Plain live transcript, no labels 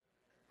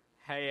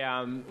Hey,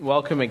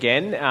 welcome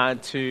again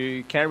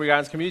to Canterbury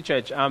Gardens Community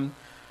Church.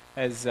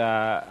 As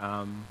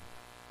a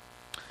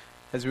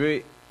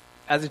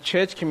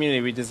church community,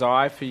 we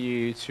desire for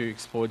you to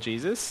explore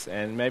Jesus,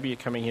 and maybe you're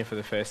coming here for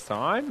the first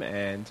time,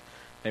 and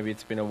maybe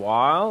it's been a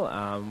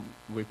while.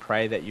 We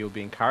pray that you'll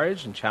be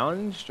encouraged and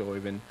challenged, or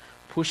even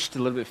pushed a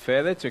little bit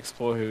further to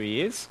explore who He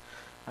is.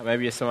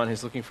 Maybe you're someone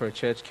who's looking for a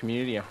church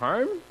community at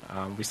home.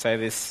 We say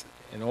this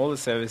in all the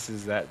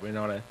services that we're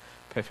not a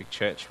perfect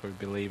church. We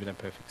believe in a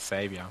perfect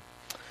Saviour.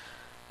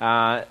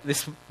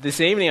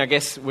 This evening, I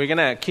guess we're going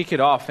to kick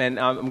it off, and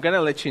I'm going to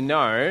let you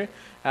know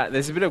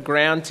there's a bit of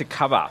ground to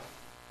cover.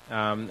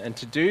 And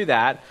to do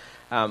that,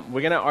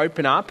 we're going to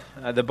open up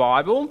the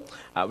Bible.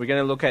 We're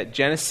going to look at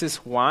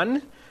Genesis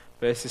 1,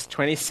 verses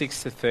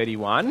 26 to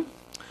 31.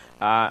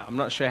 I'm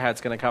not sure how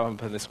it's going to come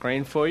up on the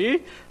screen for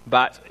you,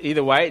 but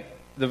either way,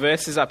 the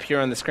verse is up here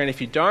on the screen. If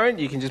you don't,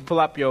 you can just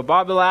pull up your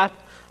Bible app,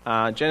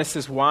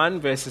 Genesis 1,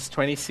 verses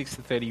 26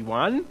 to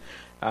 31.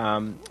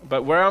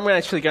 But where I'm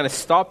actually going to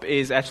stop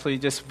is actually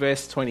just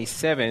verse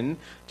 27,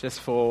 just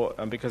for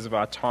because of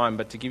our time,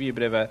 but to give you a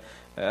bit of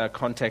a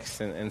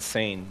context and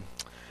scene.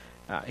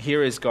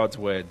 Here is God's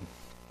word.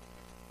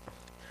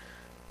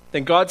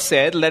 Then God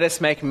said, "Let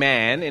us make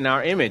man in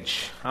our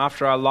image,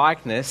 after our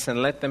likeness,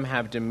 and let them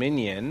have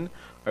dominion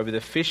over the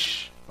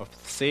fish of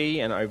the sea,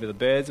 and over the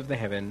birds of the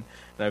heaven,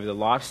 and over the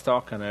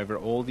livestock, and over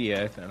all the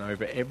earth, and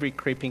over every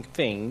creeping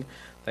thing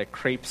that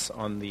creeps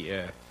on the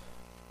earth."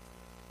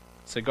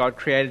 So God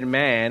created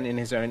man in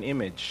his own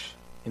image.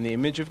 In the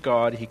image of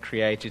God, he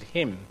created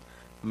him.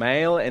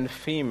 Male and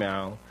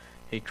female,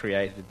 he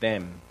created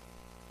them.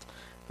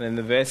 And then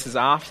the verses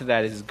after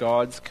that is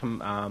God's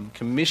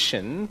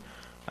commission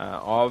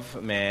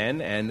of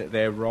man and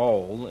their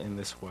role in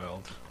this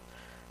world.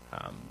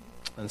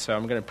 And so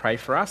I'm going to pray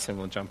for us and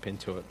we'll jump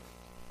into it.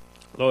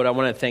 Lord, I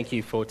want to thank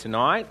you for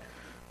tonight.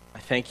 I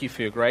thank you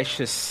for your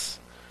gracious,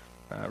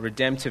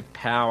 redemptive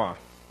power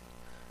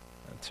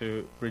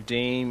to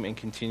redeem and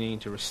continuing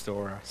to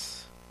restore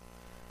us.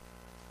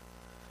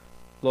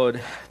 Lord,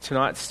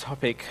 tonight's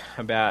topic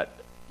about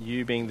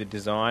you being the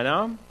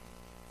designer,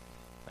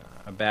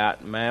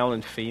 about male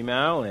and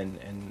female,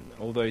 and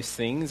all those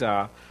things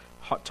are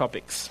hot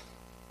topics.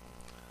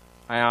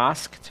 I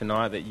ask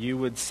tonight that you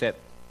would set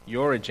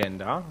your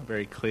agenda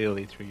very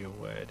clearly through your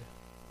word.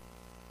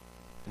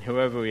 And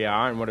whoever we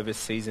are and whatever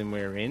season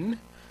we're in,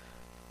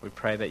 we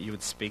pray that you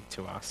would speak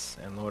to us.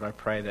 And Lord, I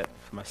pray that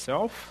for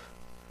myself,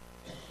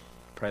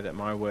 pray that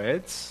my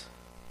words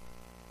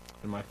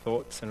and my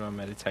thoughts and my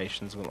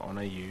meditations will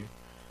honour you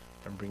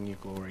and bring you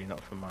glory,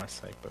 not for my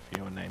sake, but for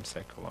your name's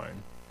sake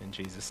alone. In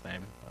Jesus'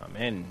 name,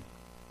 amen.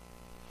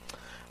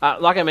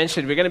 Like I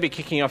mentioned, we're going to be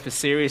kicking off a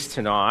series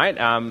tonight,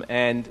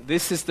 and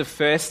this is the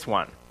first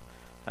one.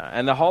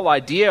 And the whole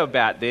idea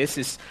about this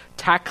is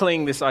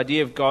tackling this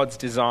idea of God's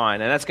design,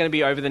 and that's going to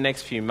be over the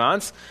next few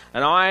months,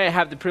 and I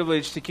have the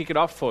privilege to kick it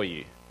off for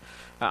you.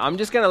 I'm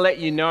just going to let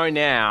you know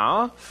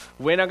now,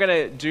 we're not going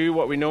to do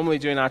what we normally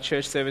do in our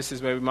church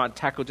services where we might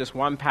tackle just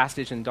one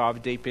passage and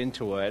dive deep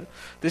into it.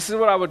 This is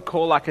what I would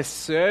call like a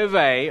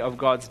survey of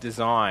God's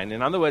design.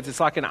 In other words, it's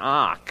like an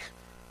arc.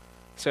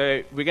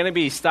 So we're going to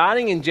be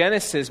starting in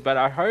Genesis, but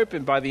I hope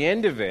and by the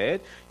end of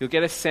it, you'll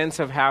get a sense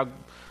of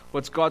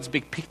what's God's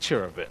big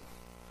picture of it.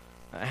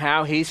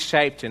 How he's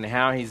shaped and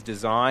how he's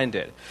designed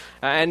it.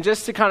 And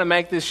just to kind of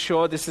make this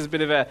short, this is a bit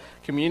of a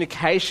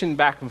communication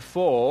back and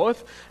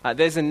forth.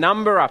 There's a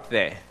number up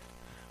there.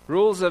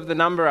 Rules of the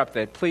number up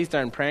there. Please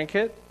don't prank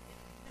it.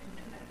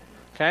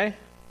 Okay?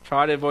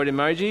 Try to avoid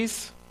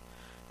emojis.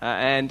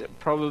 And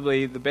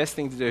probably the best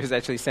thing to do is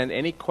actually send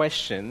any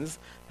questions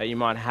that you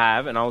might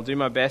have, and I'll do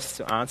my best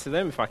to answer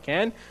them if I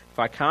can. If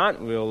I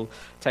can't, we'll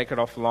take it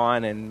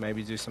offline and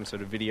maybe do some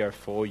sort of video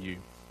for you.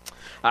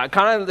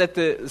 Kind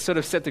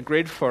of set the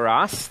grid for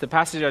us, the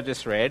passage I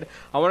just read.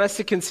 I want us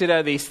to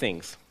consider these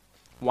things.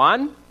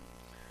 1,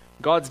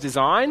 God's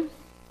design.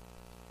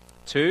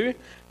 2,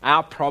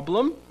 our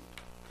problem.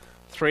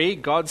 3,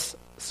 God's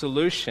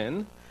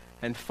solution.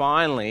 And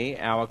finally,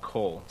 our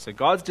call. So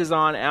God's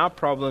design, our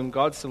problem,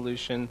 God's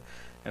solution,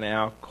 and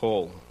our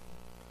call.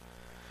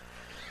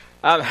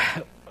 I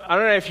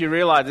don't know if you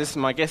realize this,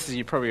 my guess is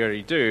you probably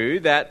already do,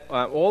 that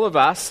all of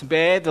us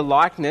bear the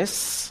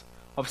likeness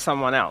of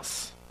someone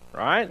else.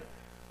 Right?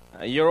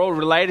 You're all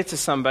related to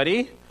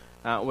somebody,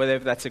 whether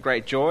that's a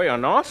great joy or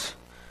not,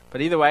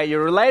 but either way,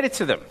 you're related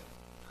to them.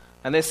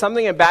 And there's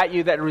something about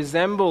you that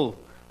resemble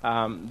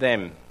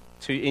them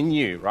in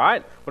you,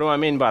 right? What do I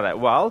mean by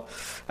that? Well,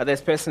 there's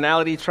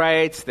personality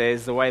traits,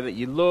 there's the way that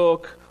you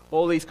look,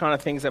 all these kind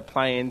of things that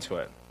play into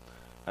it.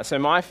 So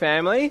my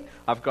family,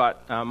 I've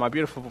got my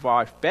beautiful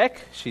wife, Beck.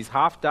 She's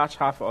half Dutch,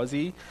 half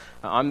Aussie.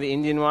 I'm the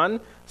Indian one.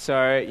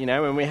 So,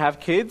 when we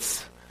have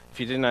kids, if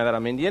you didn't know that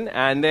I'm Indian,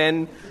 and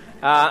then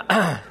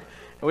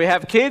we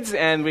have kids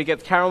and we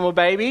get caramel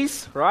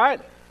babies, right?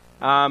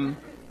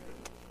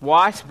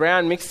 White,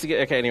 brown, mixed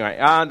together. Okay, anyway,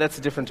 that's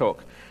a different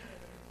talk.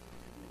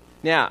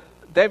 Now,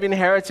 they've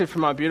inherited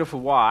from my beautiful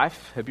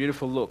wife her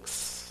beautiful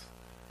looks,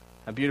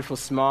 a beautiful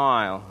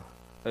smile,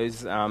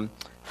 those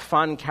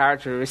fun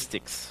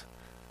characteristics.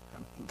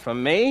 For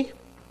me,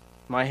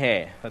 my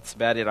hair. That's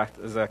about it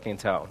as I can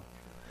tell.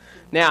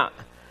 Now,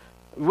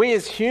 we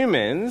as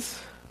humans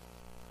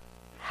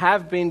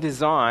have been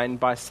designed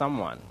by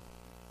someone.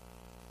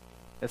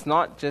 It's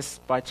not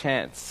just by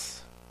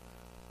chance.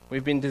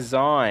 We've been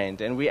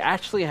designed, and we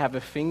actually have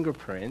a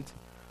fingerprint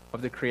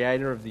of the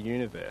creator of the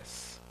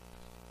universe.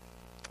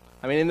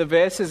 I mean, in the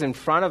verses in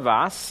front of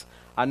us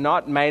are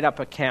not made-up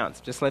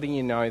accounts, just letting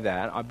you know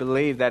that. I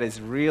believe that is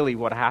really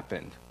what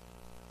happened.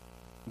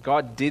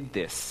 God did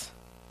this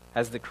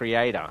as the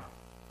creator.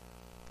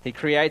 He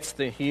creates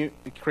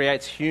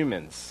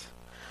humans.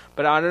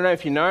 But I don't know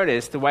if you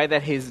noticed the way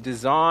that his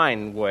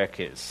design work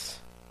is.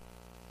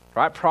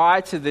 Right?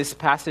 Prior to this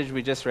passage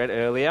we just read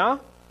earlier,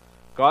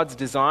 God's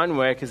design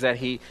work is that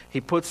he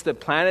puts the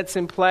planets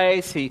in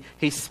place,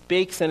 he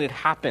speaks and it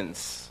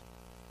happens.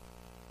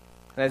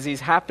 And as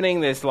he's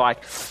happening, there's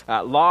life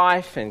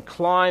and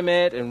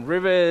climate and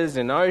rivers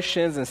and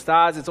oceans and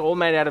stars. It's all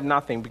made out of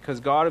nothing because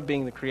God,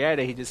 being the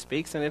creator, he just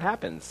speaks and it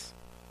happens.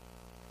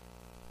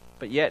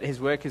 But yet his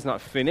work is not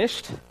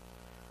finished,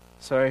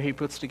 so he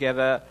puts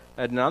together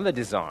another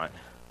design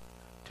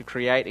to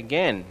create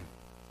again.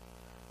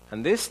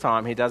 And this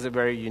time he does it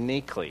very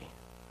uniquely.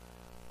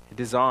 He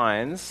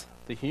designs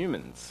the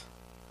humans,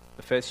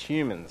 the first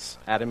humans,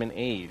 Adam and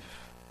Eve.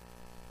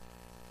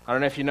 I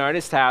don't know if you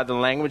noticed how the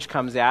language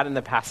comes out in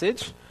the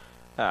passage.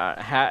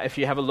 If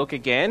you have a look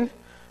again,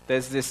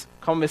 there's this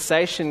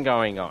conversation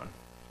going on.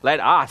 Let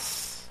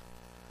us.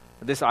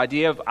 This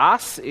idea of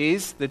us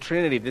is the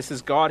Trinity. This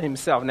is God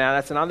himself. Now,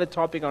 that's another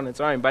topic on its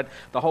own, but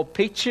the whole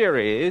picture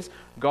is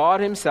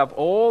God himself,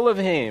 all of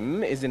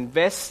him is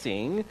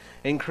investing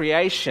in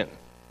creation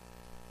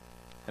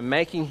and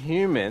making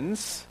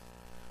humans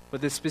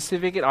with a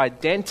specific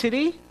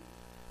identity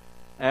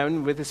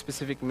and with a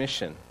specific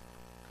mission.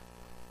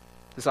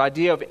 This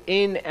idea of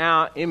in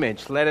our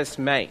image, let us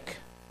make.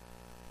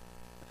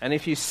 And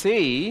if you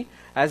see,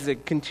 as a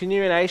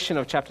continuation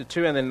of chapter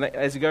 2 and then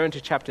as you go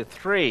into chapter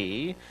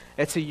 3,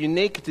 it's a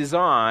unique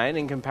design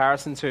in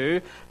comparison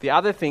to the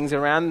other things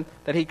around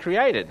that he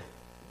created.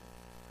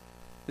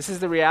 This is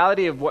the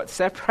reality of what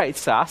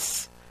separates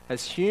us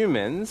as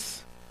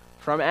humans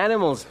from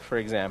animals, for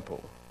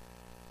example.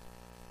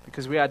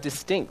 Because we are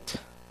distinct,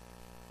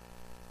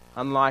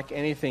 unlike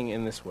anything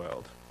in this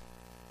world.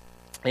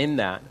 In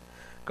that,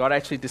 God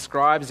actually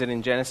describes it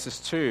in Genesis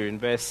 2, in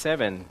verse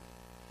 7.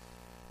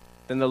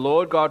 Then the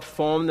Lord God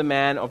formed the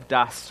man of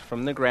dust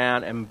from the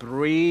ground and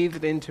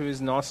breathed into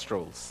his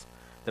nostrils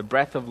the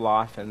breath of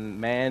life, and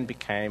man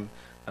became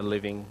a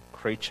living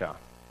creature.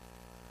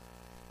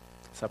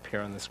 It's up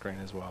here on the screen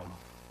as well.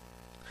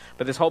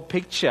 But this whole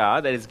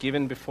picture that is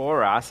given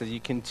before us, as you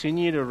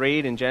continue to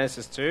read in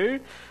Genesis 2,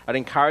 I'd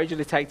encourage you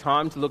to take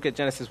time to look at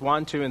Genesis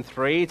 1, 2, and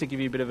 3 to give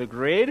you a bit of a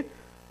grid.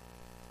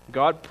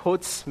 God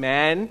puts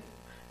man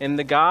in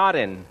the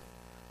garden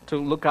to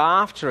look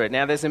after it.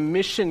 Now, there's a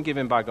mission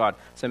given by God.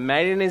 So,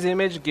 made in his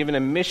image, given a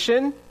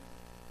mission,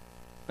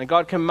 and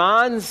God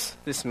commands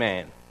this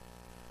man,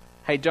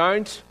 hey,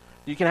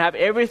 you can have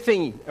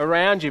everything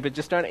around you, but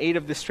just don't eat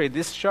of this tree.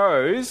 This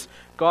shows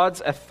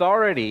God's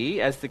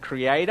authority as the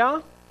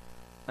creator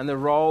and the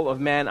role of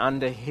man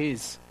under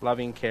his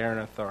loving care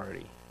and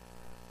authority.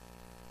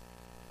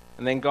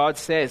 And then God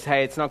says,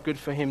 hey, it's not good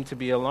for him to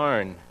be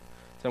alone,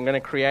 so I'm going to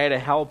create a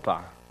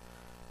helper.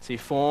 So he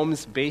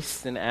forms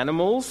beasts and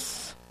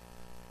animals.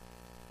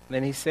 And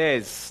then he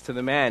says to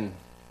the man,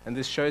 and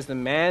this shows the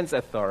man's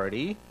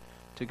authority,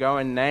 to go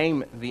and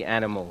name the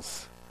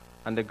animals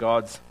under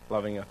God's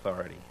loving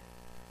authority.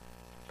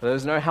 But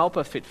there's no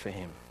helper fit for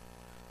him.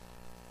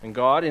 And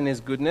God, in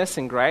his goodness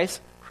and grace,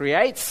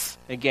 creates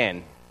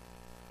again.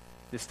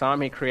 This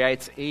time he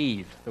creates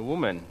Eve, the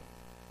woman.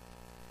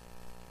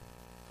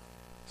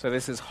 So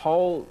there's this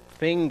whole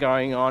thing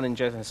going on in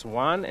Genesis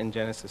 1 and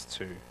Genesis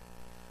 2.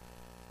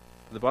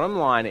 The bottom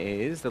line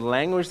is, the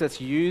language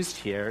that's used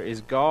here is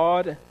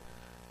God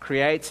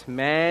creates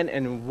man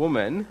and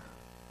woman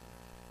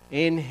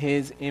in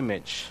his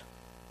image.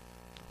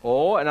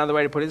 Or, another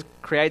way to put it is,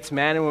 creates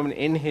man and woman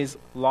in his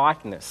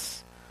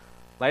likeness.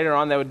 Later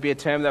on, there would be a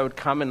term that would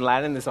come in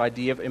Latin, this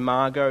idea of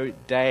imago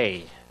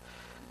Dei.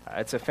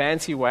 It's a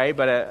fancy way,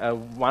 but a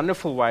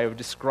wonderful way of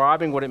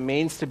describing what it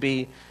means to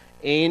be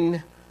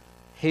in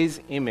his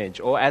image,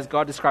 or as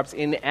God describes,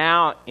 in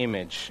our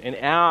image, in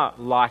our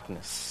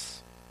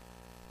likeness.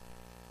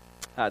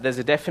 There's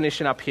a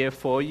definition up here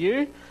for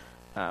you,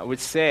 which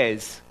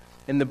says,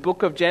 in the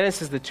book of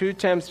Genesis, the two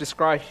terms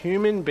describe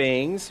human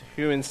beings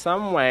who in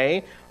some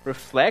way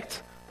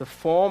reflect the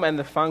form and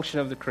the function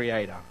of the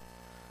Creator.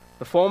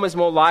 The form is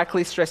more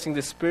likely stressing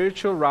the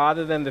spiritual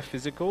rather than the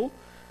physical.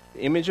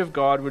 The image of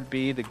God would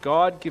be the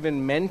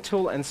God-given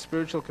mental and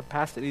spiritual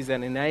capacities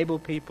that enable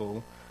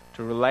people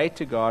to relate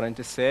to God and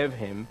to serve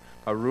him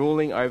by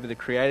ruling over the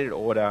created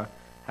order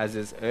as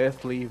his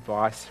earthly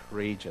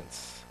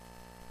vice-regents.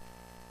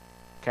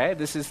 Okay,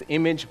 this is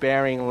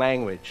image-bearing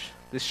language.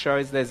 This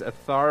shows there's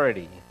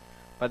authority,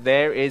 but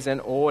there is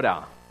an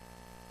order.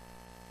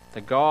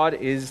 That God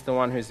is the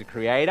one who's the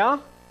creator,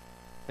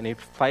 and he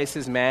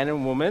places man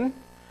and woman.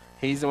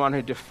 He's the one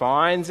who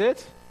defines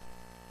it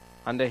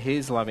under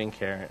his loving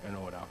care and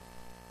order.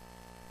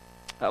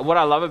 What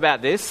I love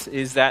about this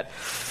is that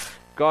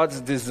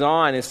God's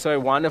design is so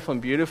wonderful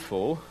and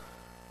beautiful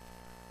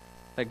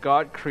that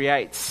God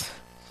creates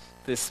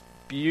this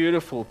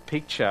beautiful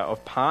picture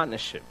of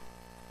partnership.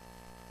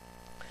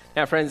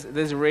 Now, friends,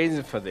 there's a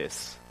reason for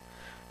this.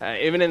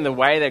 Even in the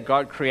way that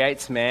God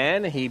creates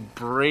man, he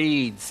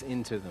breathes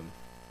into them.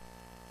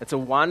 It's a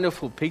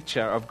wonderful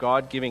picture of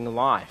God giving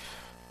life.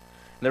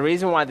 And the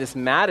reason why this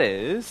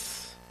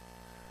matters,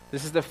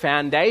 this is the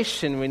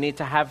foundation we need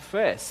to have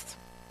first.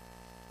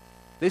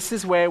 This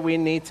is where we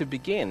need to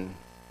begin.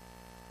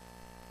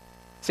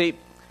 See,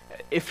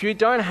 if you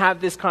don't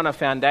have this kind of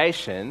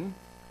foundation,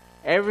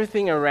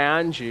 everything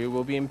around you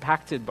will be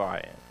impacted by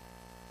it.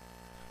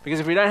 Because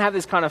if we don't have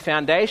this kind of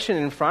foundation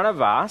in front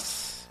of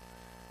us,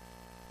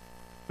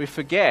 we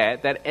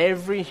forget that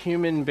every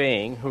human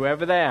being,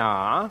 whoever they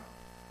are,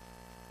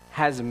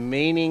 has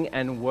meaning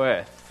and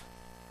worth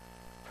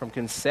from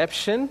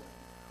conception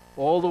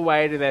all the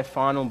way to their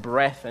final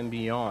breath and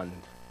beyond.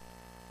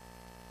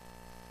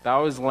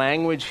 Bowe's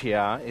language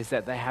here is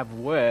that they have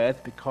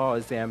worth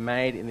because they are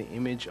made in the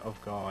image of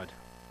God.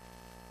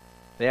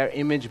 They are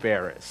image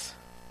bearers.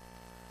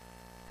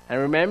 And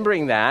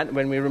remembering that,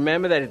 when we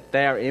remember that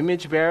they are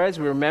image bearers,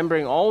 we're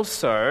remembering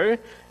also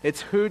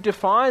it's who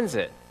defines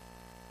it.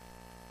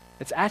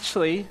 It's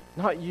actually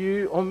not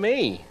you or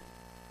me,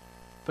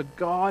 but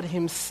God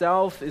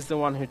himself is the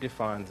one who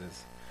defines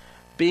us.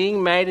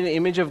 Being made in the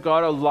image of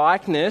God or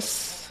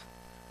likeness,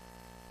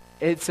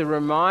 it's a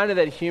reminder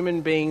that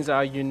human beings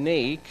are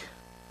unique,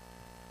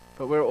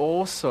 but we're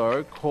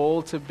also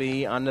called to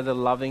be under the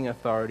loving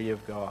authority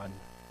of God.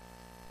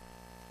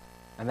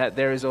 And that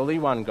there is only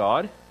one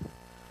God.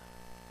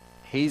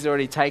 He's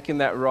already taken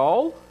that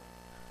role,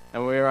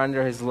 and we're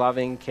under his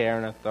loving care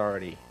and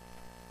authority.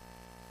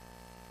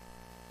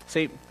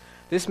 See,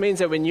 this means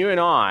that when you and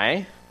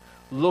I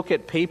look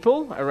at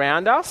people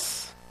around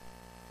us,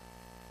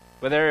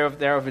 whether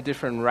they're of a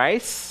different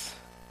race,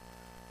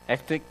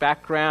 ethnic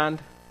background,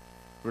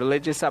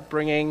 religious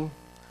upbringing,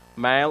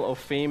 male or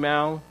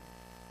female,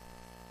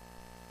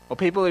 or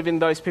people, even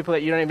those people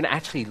that you don't even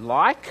actually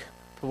like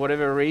for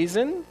whatever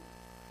reason,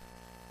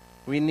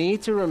 we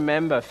need to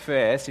remember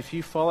first, if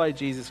you follow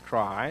Jesus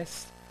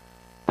Christ,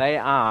 they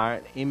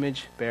are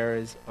image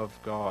bearers of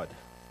God.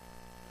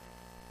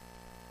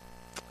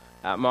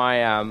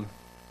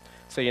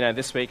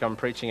 This week I'm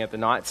preaching at the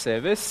night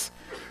service,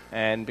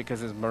 and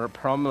because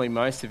probably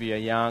most of you are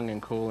young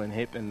and cool and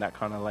hip and that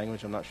kind of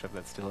language, I'm not sure if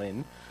that's still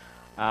in.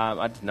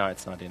 No,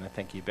 it's not in.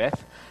 Thank you,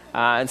 Beth.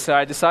 And so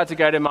I decided to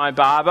go to my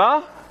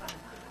barber.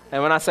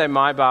 And when I say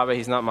my barber,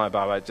 he's not my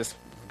barber, just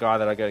the guy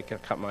that I go to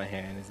cut my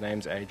hair. And his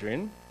name's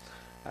Adrian.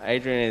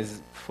 Adrian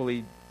is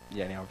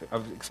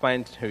I've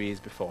explained who he is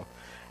before.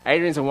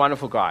 Adrian's a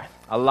wonderful guy.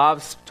 I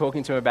love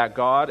talking to him about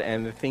God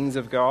and the things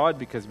of God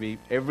because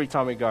every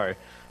time we go,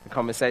 the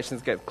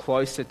conversations get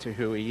closer to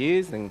who he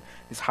is and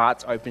his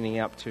heart's opening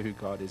up to who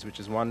God is, which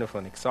is wonderful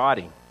and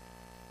exciting.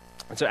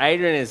 And so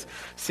Adrian is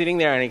sitting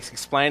there and he's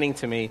explaining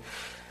to me,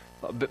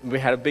 we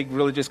had a big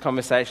religious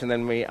conversation,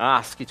 then we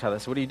ask each other,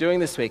 so what are you doing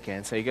this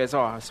weekend? So he goes,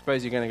 I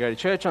suppose you're going to go to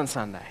church on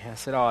Sunday. I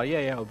said,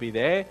 yeah, I'll be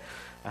there.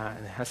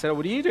 And I said,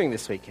 what are you doing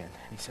this weekend?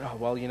 And he said,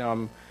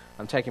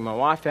 I'm taking my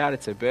wife out,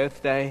 it's her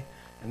birthday.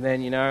 And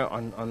then,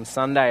 on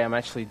Sunday, I'm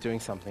actually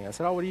doing something. I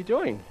said, what are you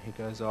doing? He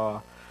goes,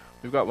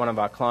 we've got one of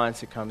our clients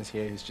who comes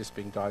here who's just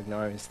been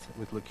diagnosed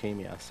with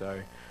leukemia. So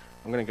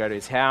I'm going to go to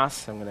his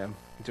house. I'm going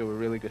to do a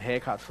really good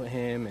haircut for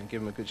him and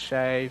give him a good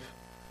shave.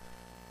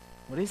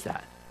 What is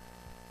that?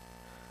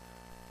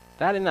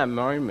 That in that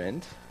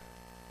moment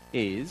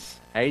is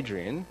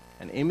Adrian,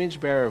 an image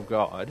bearer of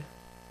God,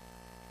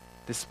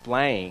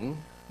 displaying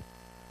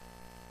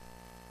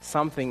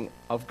something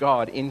of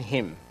God in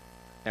him.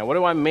 Now, what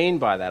do I mean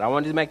by that? I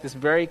want to make this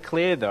very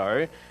clear,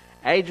 though.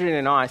 Adrian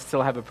and I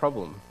still have a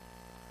problem.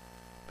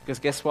 Because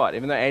guess what?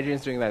 Even though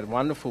Adrian's doing that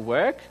wonderful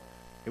work,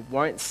 it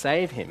won't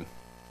save him.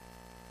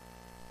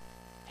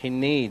 He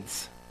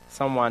needs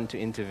someone to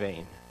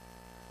intervene.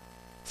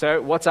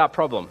 So, what's our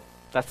problem?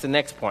 That's the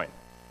next point.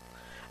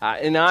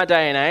 In our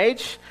day and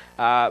age,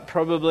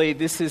 probably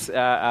this is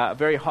a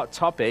very hot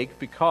topic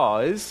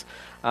because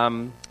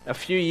a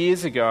few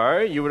years ago,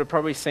 you would have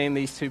probably seen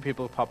these two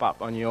people pop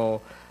up on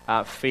your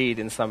feed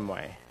in some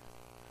way.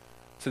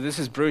 So this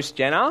is Bruce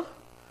Jenner,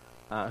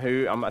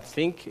 who I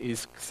think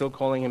is still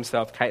calling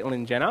himself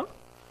Caitlyn Jenner.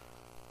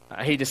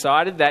 He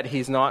decided that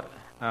he's not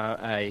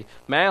a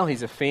male,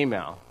 he's a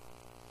female.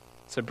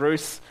 So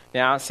Bruce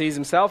now sees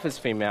himself as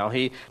female.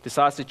 He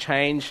decides to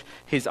change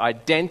his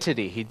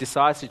identity. He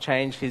decides to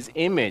change his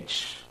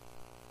image.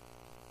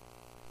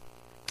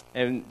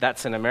 And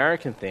that's an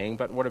American thing,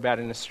 but what about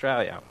in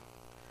Australia?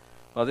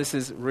 Well, this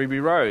is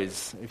Ruby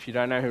Rose. If you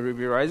don't know who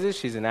Ruby Rose is,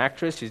 she's an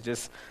actress. She's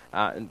just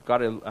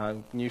got a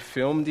new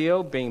film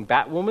deal being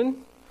Batwoman.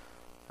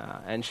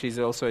 And she's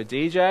also a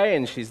DJ,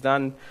 and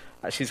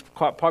she's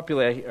quite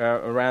popular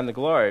around the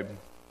globe.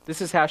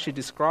 This is how she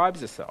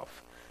describes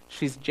herself.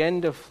 She's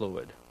gender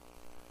fluid.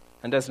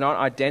 and does not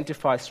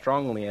identify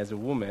strongly as a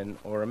woman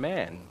or a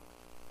man.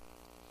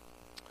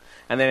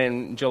 And then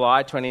in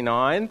July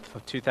 29th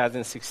of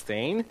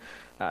 2016,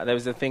 there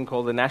was a thing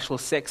called the National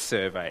Sex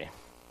Survey.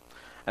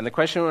 And the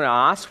question was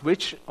asked,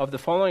 which of the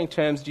following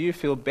terms do you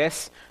feel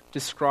best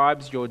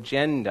describes your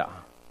gender?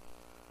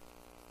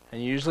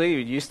 And usually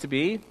it used to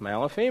be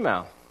male or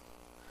female.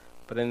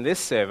 But in this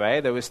survey,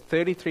 there was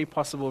 33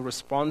 possible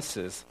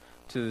responses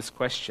to this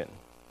question.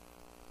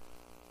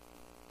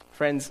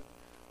 Friends,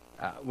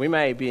 we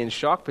may be in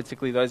shock,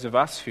 particularly those of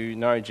us who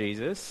know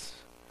Jesus,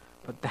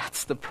 but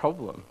that's the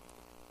problem.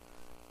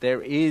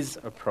 There is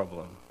a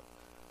problem.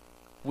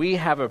 We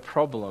have a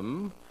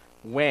problem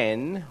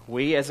when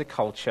we as a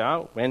culture,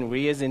 when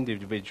we as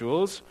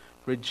individuals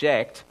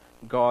reject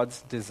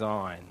God's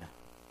design.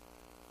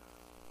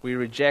 We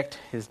reject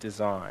his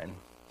design.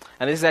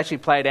 And this is actually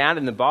played out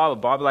in the Bible.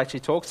 The Bible actually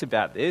talks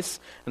about this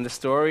and the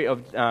story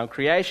of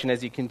creation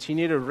as you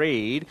continue to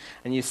read.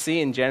 And you see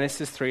in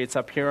Genesis 3, it's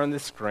up here on the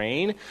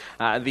screen,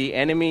 the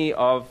enemy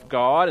of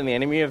God and the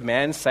enemy of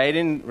man,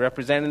 Satan,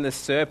 representing the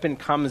serpent,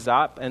 comes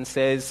up and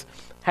says,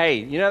 hey,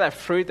 you know that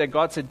fruit that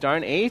God said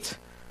don't eat?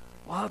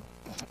 Well,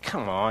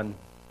 come on,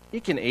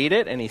 you can eat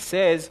it. And he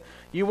says,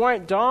 you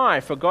won't die,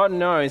 for God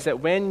knows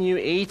that when you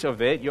eat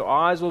of it, your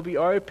eyes will be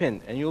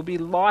opened and you'll be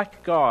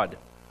like God,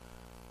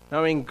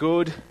 knowing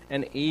good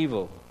and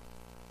evil.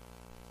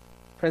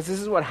 Friends,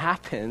 this is what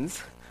happens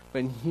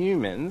when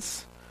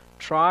humans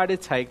try to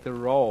take the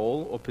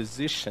role or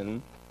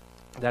position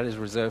that is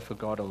reserved for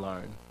God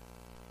alone.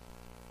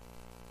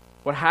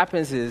 What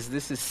happens is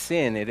this is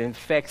sin. It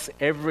infects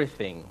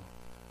everything.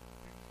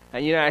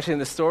 And actually in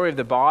the story of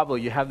the Bible,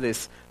 you have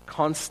this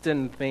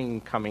constant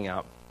thing coming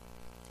up.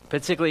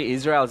 Particularly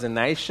Israel as a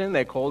nation,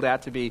 they're called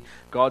out to be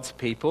God's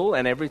people.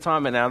 And every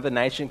time another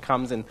nation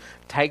comes and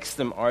takes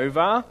them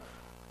over,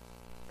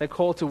 they're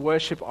called to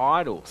worship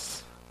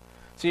idols.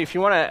 So if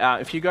you want to,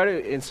 if you go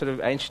to in sort of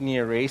ancient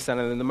Near East,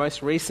 and in the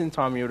most recent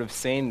time you would have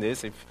seen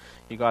this, if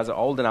you guys are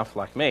old enough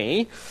like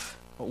me,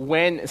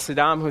 when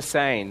Saddam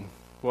Hussein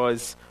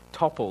was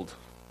toppled,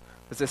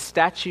 there's a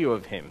statue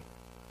of him,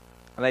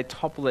 and they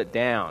topple it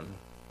down.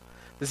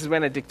 This is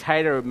when a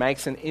dictator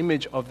makes an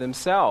image of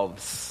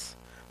themselves.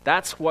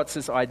 That's what's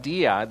this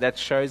idea that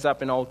shows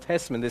up in Old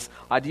Testament. This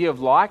idea of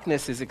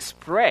likeness is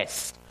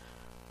expressed.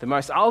 The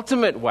most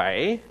ultimate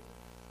way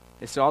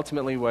is to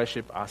ultimately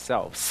worship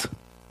ourselves.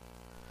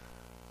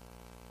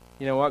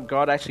 You know what?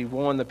 God actually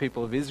warned the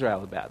people of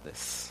Israel about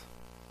this.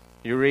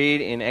 You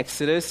read in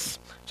Exodus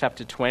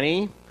chapter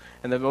 20,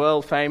 and the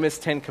world-famous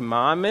 10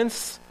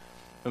 Commandments,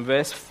 in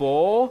verse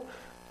 4,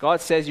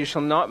 God says, you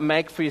shall not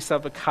make for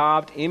yourself a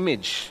carved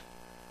image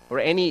or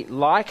any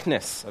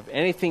likeness of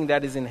anything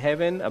that is in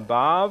heaven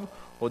above,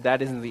 or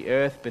that is in the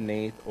earth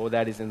beneath, or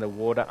that is in the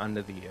water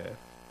under the earth.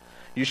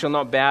 You shall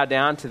not bow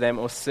down to them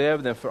or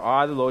serve them, for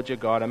I, the Lord your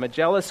God, am a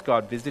jealous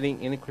God,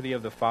 visiting iniquity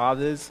of the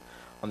fathers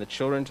on the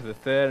children to the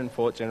third and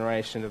fourth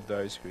generation of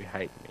those who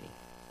hate me.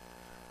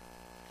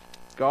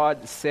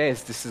 God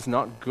says this is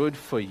not good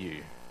for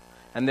you,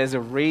 and there's a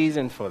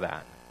reason for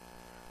that.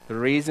 The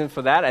reason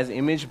for that, as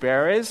image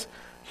bearers,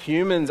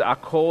 humans are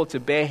called to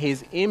bear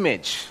his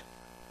image,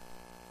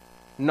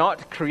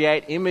 not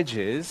create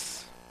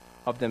images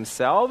of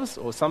themselves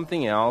or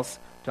something else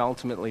to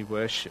ultimately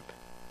worship.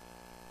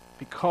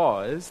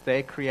 Because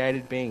they're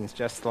created beings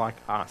just like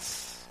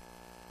us.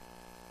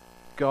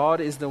 God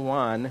is the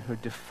one who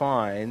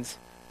defines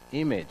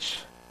image.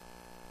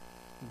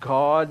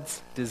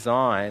 God's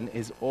design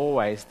is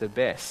always the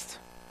best.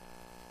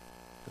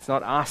 It's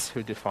not us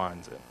who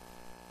defines it.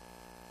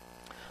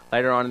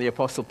 Later on, the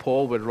Apostle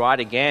Paul would write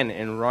again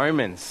in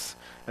Romans.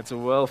 It's a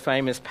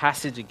world-famous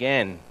passage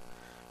again,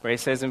 where he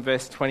says in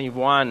verse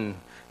 21,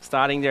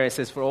 starting there, it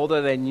says, for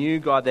although they knew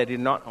God, they did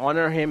not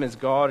honor him as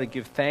God or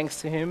give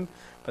thanks to him,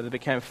 but they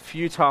became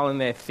futile in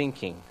their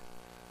thinking.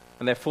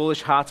 And their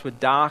foolish hearts were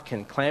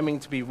darkened. Claiming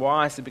to be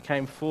wise, they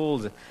became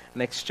fools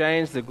and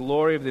exchanged the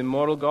glory of the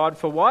immortal God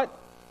for what?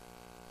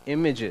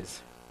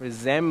 Images,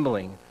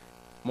 resembling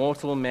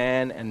mortal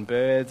man and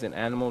birds and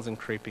animals and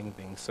creeping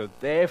things. So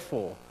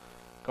therefore,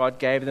 God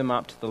gave them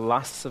up to the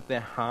lusts of their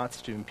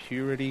hearts, to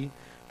impurity,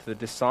 to the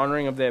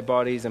dishonoring of their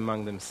bodies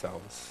among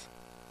themselves,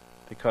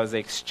 because they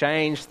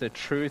exchanged the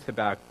truth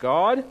about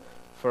God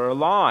for a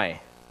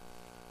lie,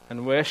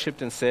 and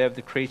worshipped and served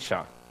the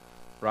creature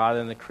rather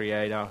than the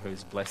Creator, who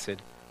is blessed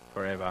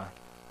forever.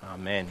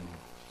 Amen.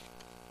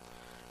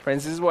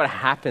 Friends, this is what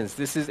happens.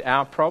 This is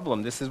our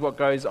problem. This is what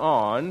goes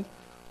on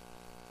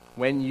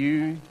when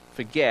you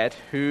forget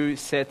who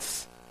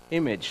sets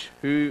image,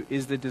 who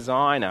is the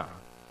designer.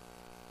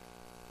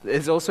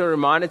 There's also a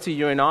reminder to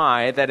you and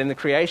I that in the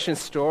creation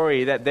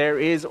story that there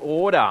is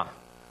order,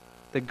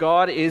 that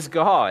God is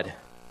God.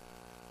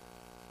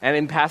 And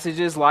in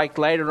passages like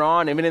later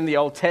on, even in the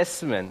Old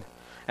Testament,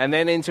 and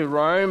then into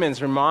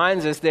Romans,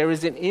 reminds us there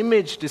is an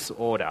image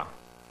disorder.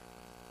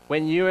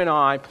 When you and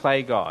I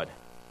play God,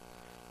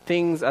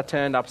 things are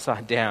turned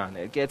upside down.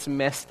 It gets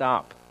messed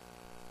up.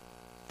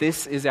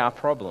 This is our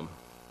problem.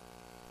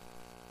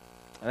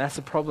 And that's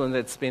a problem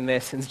that's been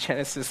there since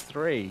Genesis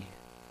 3.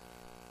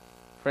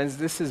 Friends,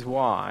 this is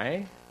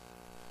why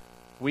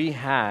we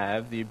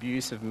have the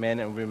abuse of men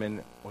and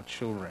women or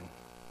children,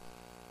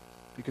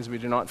 because we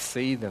do not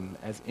see them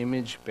as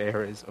image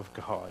bearers of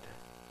God.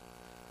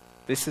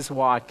 This is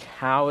why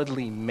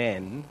cowardly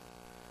men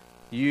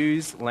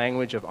use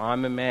language of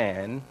 "I'm a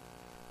man"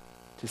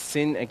 to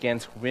sin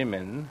against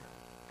women,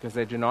 because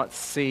they do not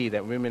see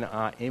that women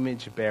are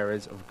image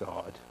bearers of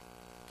God.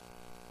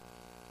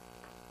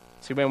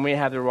 See, when we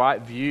have the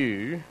right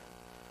view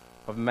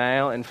of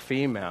male and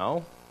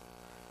female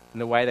in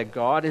the way that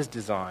God has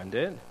designed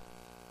it,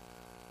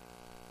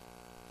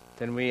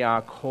 then we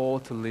are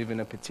called to live in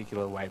a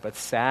particular way. But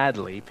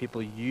sadly,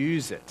 people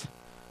use it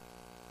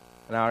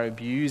and are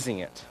abusing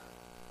it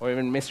or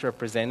even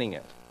misrepresenting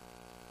it.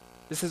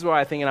 This is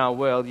why I think in our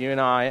world, you and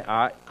I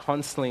are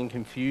constantly in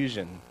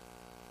confusion.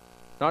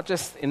 Not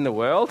just in the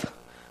world,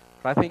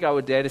 but I think I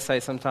would dare to say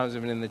sometimes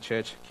even in the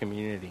church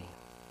community.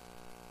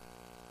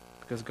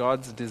 Because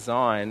God's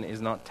design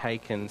is not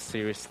taken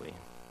seriously.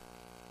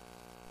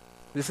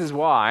 This is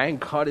why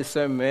God is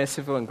so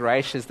merciful and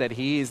gracious that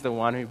He is the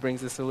one who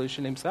brings the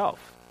solution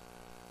Himself.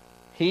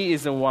 He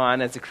is the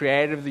one, as the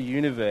creator of the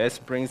universe,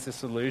 brings the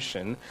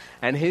solution.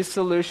 And His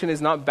solution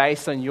is not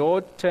based on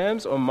your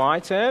terms or my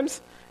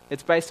terms.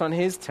 It's based on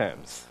His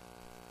terms.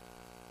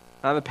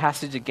 Another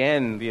passage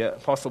again, the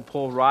Apostle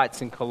Paul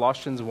writes in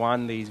Colossians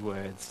 1 these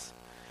words.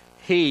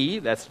 He,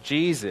 that's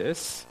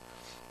Jesus,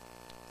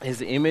 is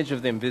the image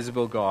of the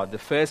invisible God, the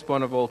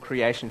firstborn of all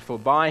creation. For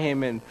by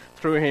Him and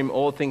through Him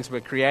all things were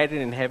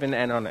created in heaven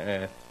and on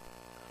earth,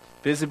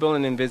 visible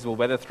and invisible,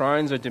 whether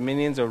thrones or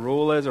dominions or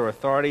rulers or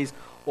authorities,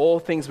 all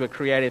things were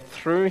created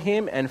through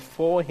Him and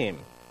for Him.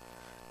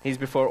 He's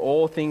before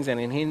all things, and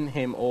in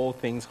Him all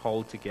things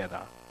hold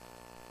together.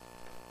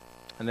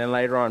 And then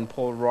later on,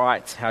 Paul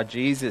writes how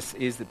Jesus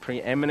is the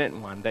preeminent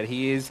one, that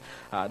He is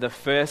the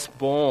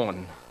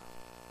firstborn.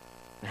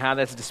 And how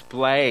that's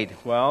displayed?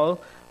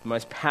 Well, the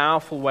most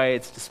powerful way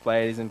it's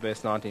displayed is in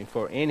verse 19.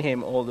 For in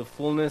Him all the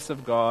fullness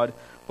of God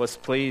was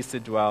pleased to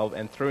dwell,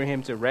 and through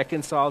Him to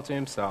reconcile to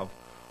Himself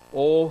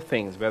all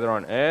things, whether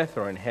on earth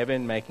or in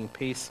heaven, making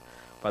peace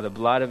by the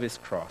blood of His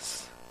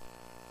cross.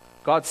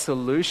 God's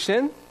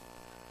solution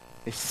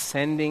is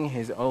sending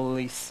His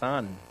only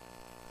Son.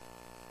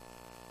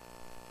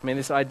 I mean,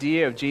 this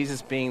idea of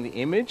Jesus being the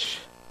image,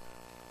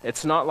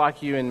 it's not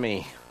like you and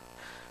me.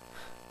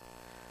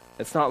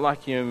 It's not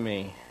like you and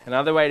me.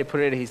 Another way to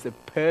put it, He's the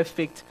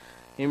perfect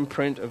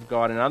imprint of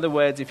God. In other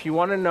words, if you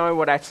want to know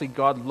what actually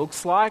God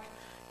looks like,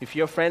 if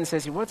your friend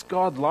says, what's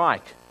God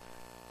like?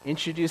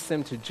 Introduce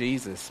them to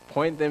Jesus.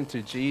 Point them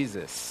to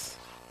Jesus.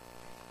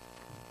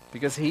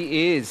 Because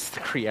He is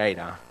the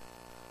Creator.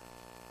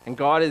 And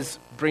God is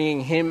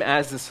bringing Him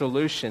as the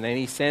solution, and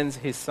He sends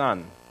His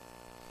Son.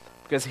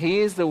 Because He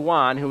is the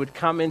one who would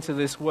come into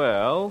this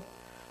world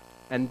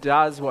and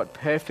does what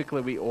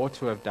perfectly we ought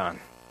to have done.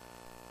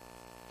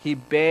 He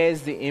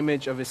bears the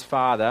image of His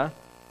Father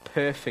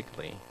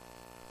perfectly.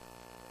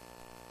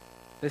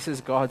 This is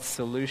God's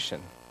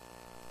solution.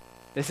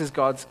 This is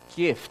God's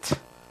gift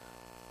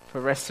for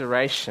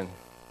restoration.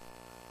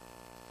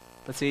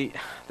 But see,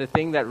 the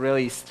thing that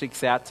really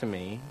sticks out to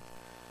me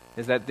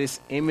is that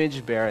this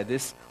image bearer,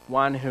 this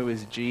one who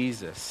is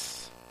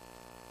Jesus,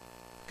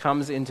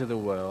 comes into the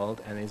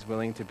world and is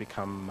willing to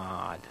become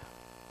marred.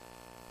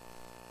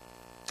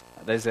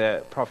 There's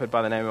a prophet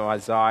by the name of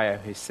Isaiah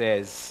who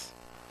says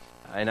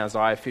in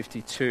Isaiah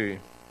 52,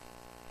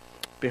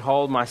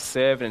 behold, my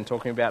servant,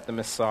 talking about the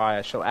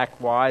Messiah, shall act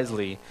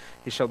wisely.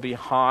 He shall be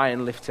high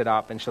and lifted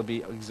up and shall be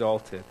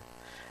exalted.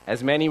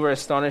 As many were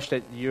astonished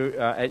at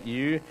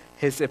you,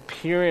 His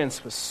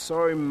appearance was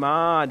so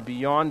marred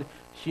beyond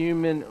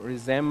human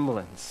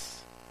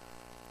resemblance.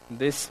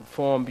 This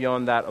form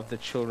beyond that of the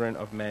children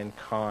of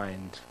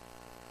mankind.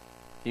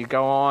 You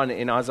go on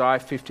in Isaiah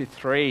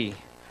 53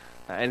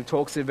 and it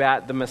talks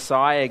about the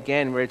Messiah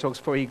again, where it talks,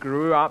 for He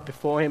grew up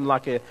before Him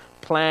like a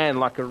plant,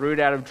 like a root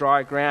out of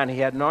dry ground. He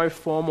had no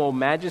form or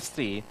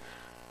majesty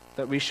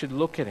that we should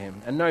look at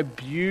Him, and no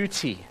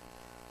beauty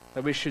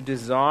that we should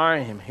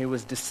desire Him. He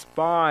was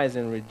despised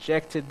and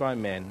rejected by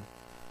men,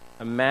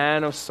 a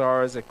man of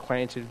sorrows,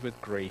 acquainted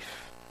with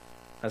grief,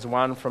 as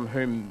one from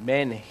whom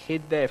men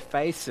hid their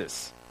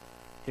faces.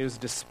 He was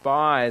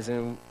despised,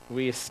 and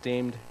we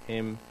esteemed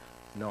Him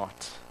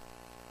not.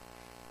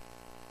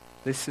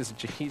 This is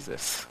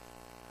Jesus,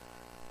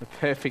 the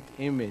perfect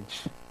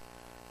image,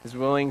 is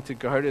willing to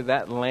go to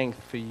that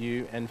length for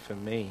you and for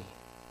me.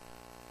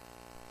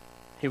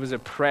 He was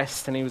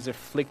oppressed and He was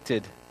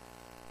afflicted.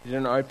 He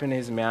didn't open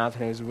His mouth,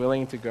 and He was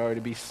willing to go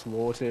to be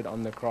slaughtered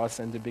on the cross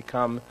and to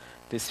become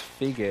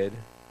disfigured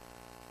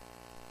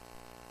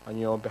on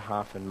your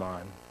behalf and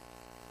mine.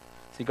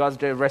 See,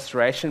 God's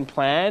restoration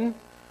plan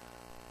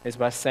is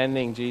by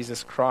sending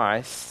Jesus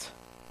Christ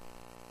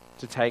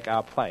to take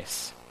our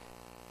place.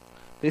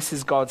 This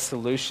is God's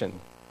solution.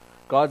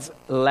 God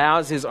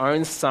allows His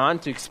own Son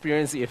to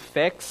experience the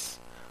effects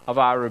of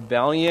our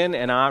rebellion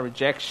and our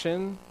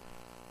rejection,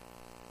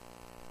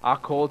 our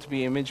call to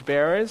be image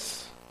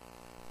bearers.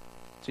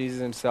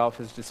 Jesus Himself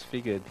is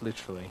disfigured,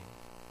 literally.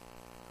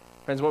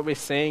 Friends, what we're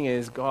seeing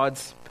is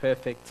God's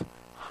perfect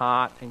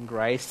heart and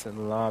grace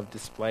and love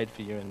displayed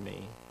for you and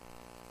me.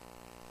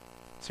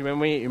 So when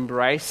we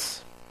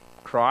embrace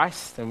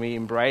Christ and we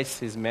embrace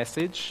his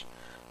message,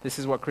 this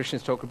is what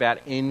Christians talk about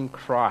in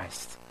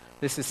Christ.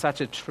 This is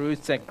such a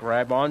truth to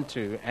grab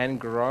onto and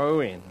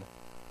grow in.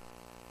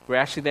 We're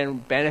actually then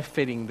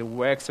benefiting the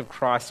works of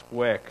Christ's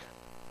work.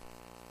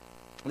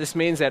 This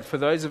means that for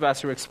those of us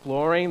who are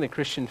exploring the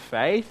Christian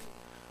faith,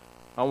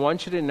 I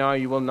want you to know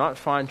you will not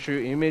find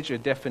true image or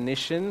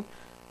definition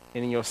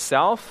in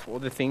yourself or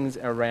the things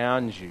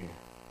around you.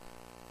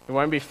 It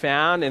won't be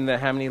found in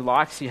how many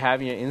likes you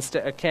have in your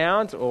Insta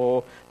account,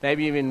 or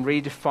maybe even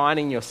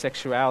redefining your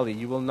sexuality.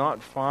 You will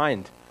not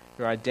find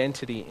your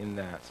identity in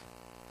that.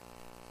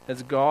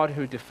 It's God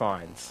who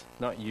defines,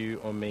 not you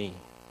or me.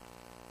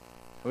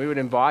 And we would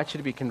invite you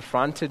to be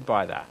confronted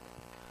by that.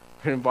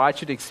 We would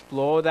invite you to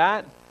explore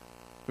that.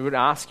 We would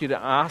ask you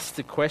to ask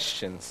the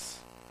questions.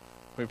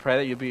 We pray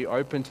that you'll be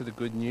open to the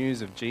good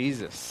news of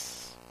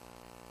Jesus.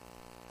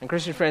 And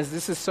Christian friends,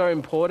 this is so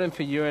important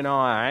for you and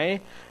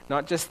I,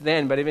 not just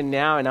then, but even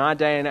now in our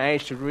day and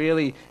age, to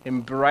really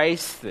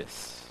embrace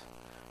this,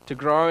 to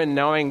grow in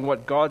knowing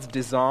what God's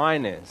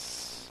design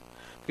is.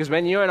 Because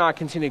when you and I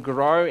continue to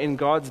grow in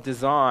God's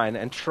design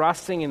and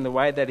trusting in the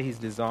way that he's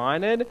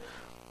designed it,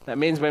 that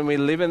means when we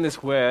live in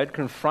this world,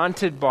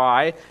 confronted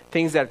by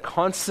things that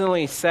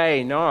constantly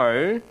say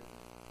no,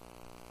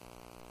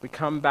 we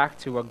come back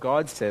to what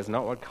God says,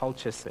 not what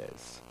culture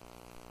says.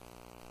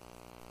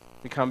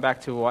 We come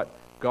back to what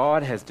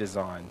God has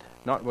designed,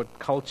 not what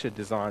culture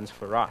designs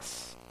for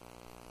us.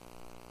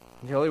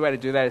 And the only way to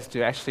do that is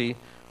to actually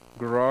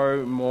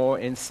grow more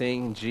in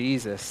seeing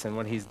Jesus and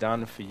what he's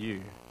done for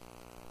you.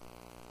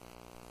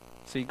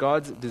 See,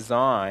 God's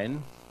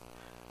design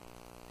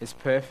is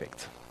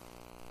perfect.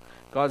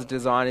 God's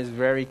design is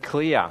very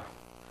clear.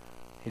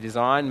 He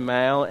designed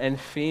male and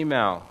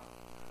female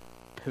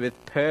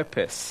with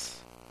purpose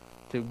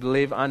to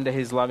live under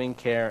his loving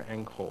care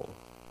and call.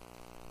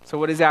 So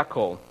what is our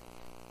call?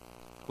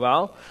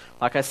 Well,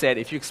 like I said,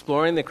 if you're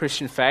exploring the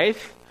Christian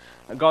faith,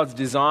 God's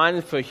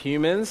design for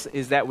humans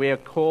is that we are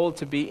called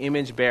to be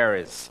image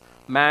bearers,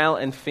 male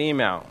and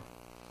female,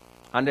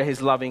 under his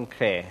loving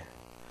care.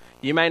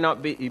 You may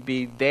not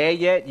be there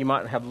yet. You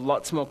might have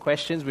lots more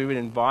questions. We would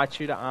invite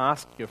you to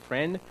ask your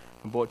friend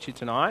who brought you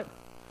tonight.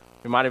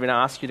 We might even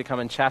ask you to come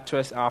and chat to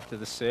us after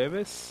the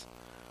service.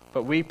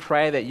 But we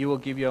pray that you will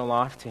give your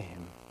life to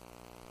him.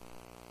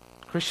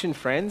 Christian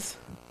friends,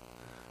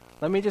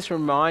 let me just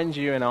remind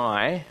you and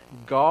I,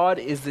 God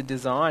is the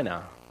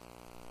designer.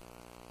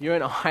 You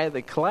and I are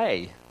the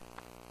clay.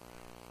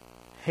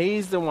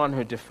 He's the one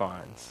who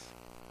defines.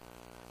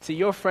 See,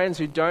 your friends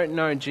who don't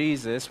know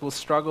Jesus will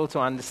struggle to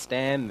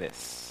understand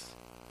this.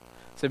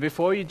 So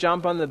before you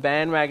jump on the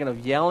bandwagon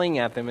of yelling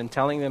at them and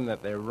telling them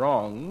that they're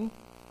wrong,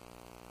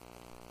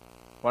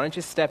 why don't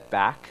you step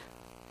back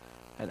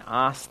and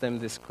ask them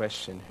this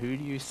question: who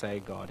do you say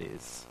God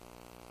is?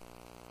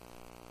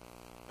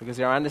 Because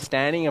their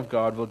understanding of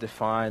God will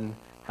define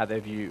how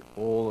they view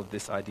all of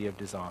this idea of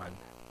design.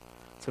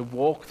 So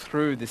walk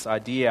through this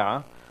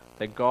idea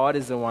that God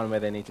is the one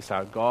where they need to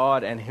start.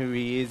 God and who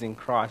he is in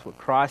Christ. What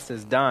Christ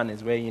has done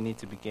is where you need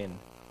to begin.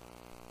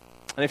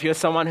 And if you're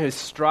someone who's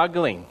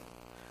struggling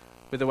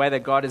with the way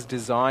that God has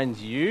designed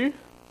you,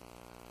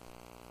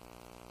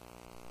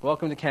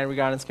 welcome to Canterbury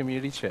Gardens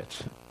Community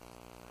Church.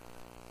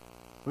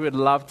 We would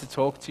love to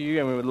talk to you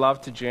and we would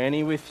love to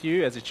journey with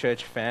you as a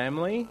church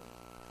family,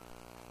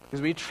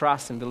 because we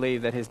trust and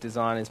believe that his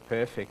design is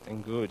perfect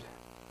and good.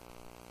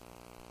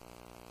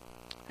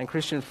 And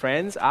Christian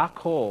friends, our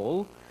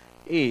call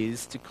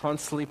is to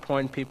constantly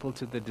point people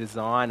to the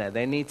designer.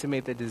 They need to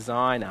meet the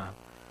designer.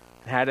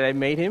 And how do they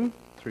meet him?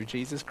 Through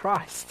Jesus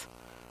Christ,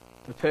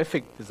 the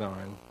perfect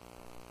design.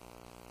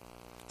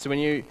 So when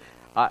you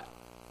are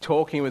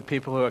talking with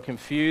people who are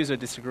confused or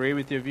disagree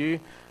with your view,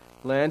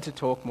 learn to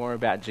talk more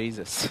about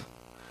Jesus.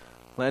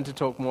 Learn to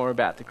talk more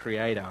about the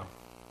Creator.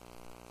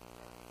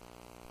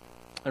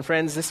 And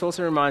friends, this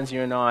also reminds you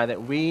and I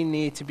that we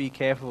need to be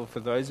careful, for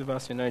those of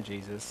us who know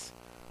Jesus,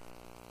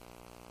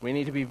 we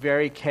need to be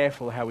very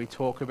careful how we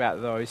talk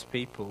about those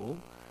people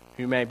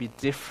who may be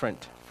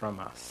different from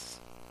us.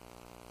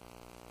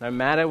 No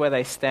matter where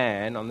they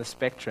stand on the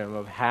spectrum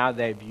of how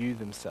they view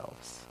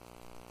themselves.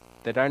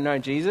 If they don't know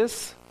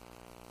Jesus,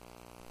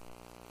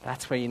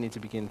 that's where you need to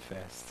begin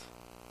first.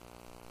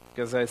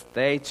 Because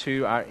they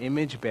too are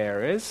image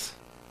bearers,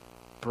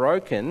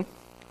 broken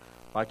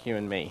like you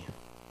and me,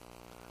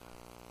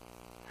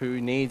 who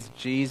needs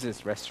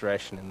Jesus'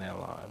 restoration in their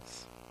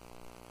lives.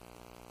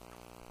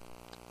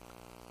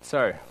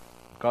 So,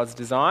 God's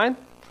design,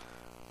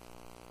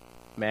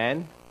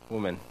 man,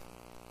 woman.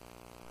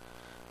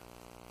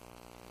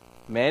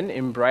 Men,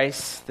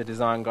 embrace the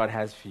design God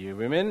has for you.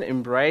 Women,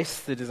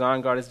 embrace the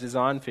design God has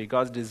designed for you.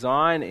 God's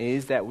design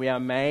is that we are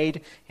made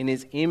in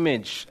his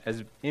image,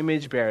 as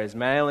image bearers,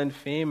 male and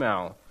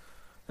female.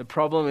 The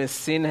problem is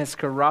sin has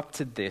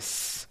corrupted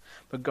this.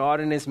 But God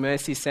in his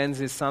mercy sends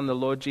his Son, the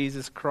Lord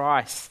Jesus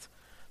Christ,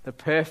 the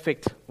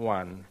perfect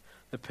one,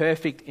 the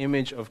perfect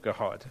image of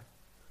God.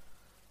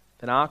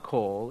 then our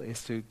call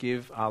is to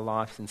give our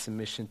lives in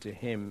submission to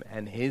him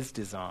and his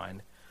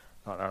design,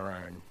 not our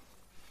own.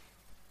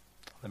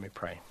 Let me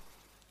pray.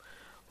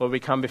 Lord, we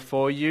come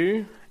before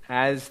you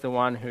as the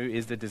one who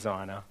is the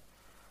designer.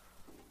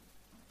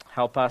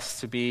 Help us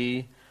to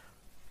be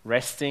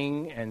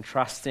resting and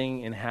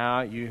trusting in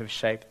how you have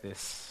shaped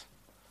this.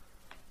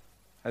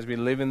 As we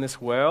live in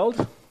this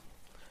world,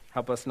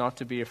 help us not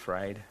to be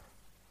afraid.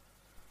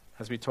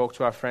 As we talk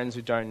to our friends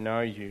who don't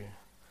know you,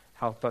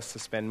 help us to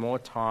spend more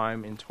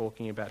time in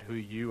talking about who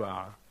you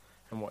are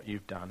and what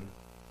you've done.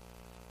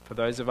 For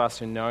those of us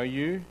who know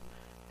you,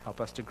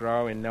 help us to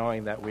grow in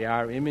knowing that we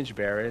are image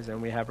bearers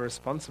and we have a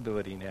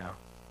responsibility now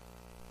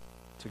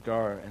to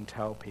go and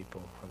tell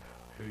people of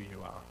who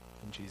you are.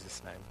 In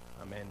Jesus' name,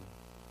 amen.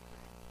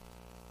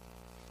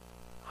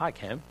 Hi,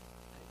 Cam.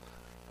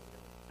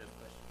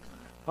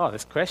 Oh,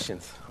 there's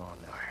questions. Oh,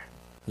 no.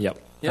 Yep.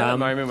 Yeah, that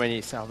moment when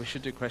you say, we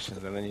should do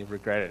questions, and then you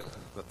regret it.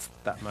 That's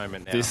that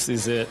moment now. This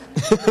is it.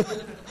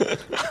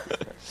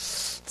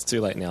 It's too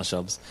late now,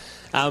 Shubs.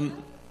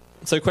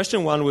 So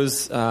question one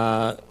was,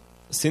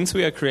 since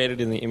we are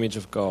created in the image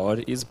of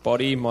God, is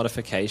body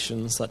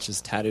modification, such as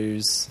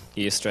tattoos,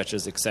 ear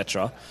stretches,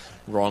 etc.,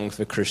 wrong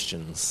for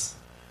Christians?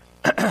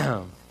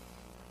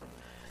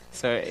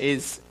 So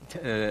is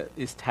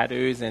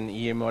tattoos and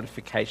ear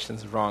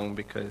modifications wrong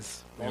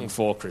because... Wrong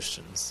for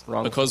Christians.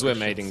 Wrong because for we're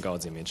Christians. made in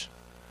God's image.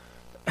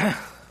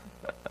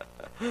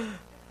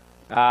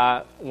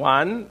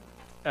 One,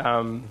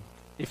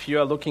 if you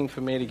are looking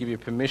for me to give you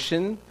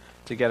permission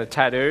to get a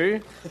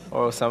tattoo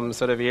or some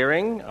sort of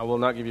earring, I will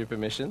not give you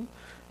permission.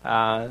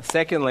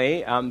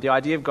 Secondly, the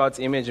idea of God's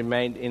image and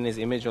made in his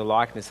image or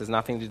likeness has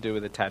nothing to do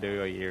with a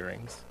tattoo or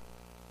earrings.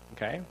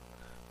 Okay?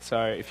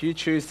 So if you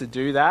choose to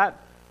do that,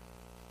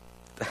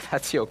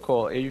 that's your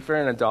call. If you're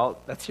an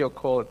adult, that's your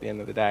call at the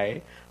end of the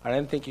day. I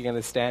don't think you're going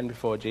to stand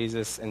before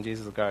Jesus and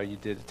Jesus will go, you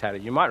did a tattoo.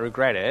 You might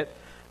regret it,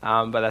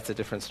 but that's a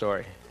different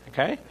story.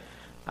 Okay?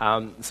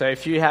 So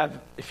if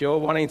you're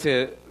wanting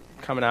to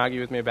come and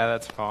argue with me about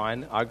it, that's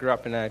fine. I grew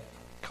up in a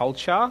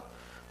culture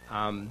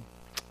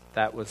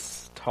that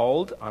was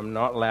told I'm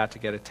not allowed to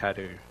get a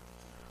tattoo.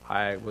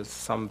 I was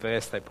some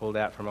verse they pulled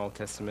out from Old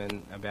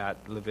Testament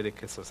about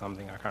Leviticus or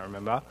something, I can't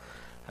remember.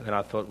 And then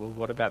I thought, well,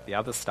 what about the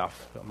other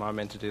stuff? Am I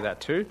meant to do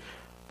that too?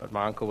 But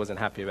my uncle wasn't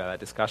happy about that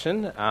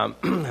discussion.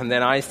 And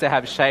then I used to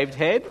have shaved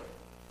head,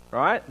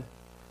 right?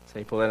 So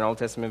he pulled out an Old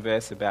Testament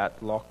verse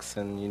about locks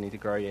and you need to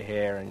grow your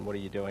hair and what are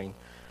you doing?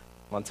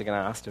 Once again,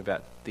 I asked him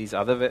about these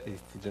other verses.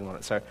 He didn't want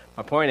it. So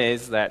my point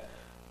is that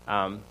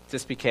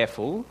just be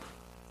careful.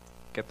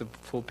 Get the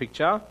full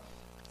picture.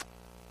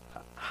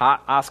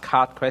 Ask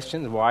hard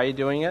questions. Why are you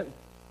doing it?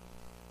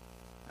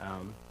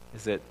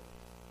 Is it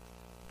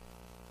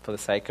for the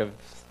sake of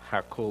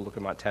how cool, look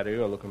at my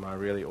tattoo, or look at my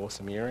really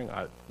awesome earring?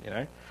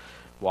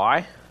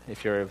 Why?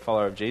 If you're a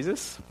follower of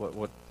Jesus,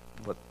 what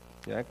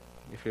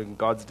if you're in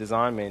God's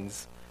design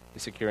means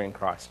you're secure in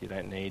Christ. You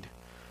don't need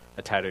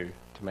a tattoo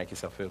to make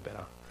yourself feel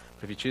better.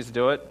 But if you choose to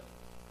do it,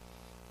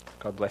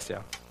 God bless you.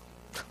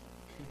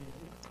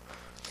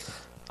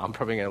 I'm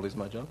probably going to lose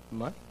my job,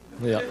 am I?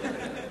 Yeah.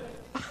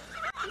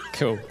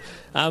 Cool.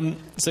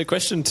 So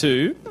question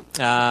two.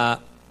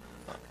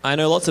 I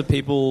know lots of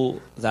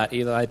people that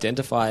either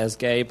identify as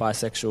gay,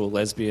 bisexual,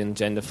 lesbian,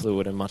 gender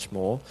fluid, and much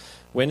more.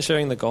 When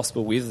sharing the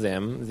gospel with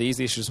them, these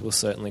issues will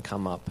certainly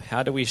come up.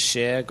 How do we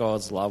share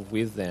God's love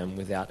with them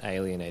without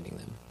alienating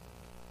them?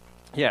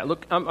 Yeah,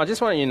 look, I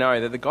just want you to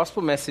know that the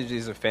gospel message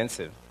is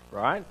offensive,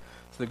 right?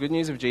 So the good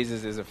news of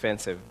Jesus is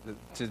offensive.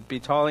 To be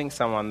telling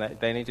someone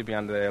that they need to be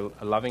under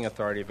a loving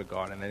authority of a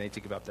God and they need to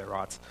give up their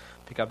rights,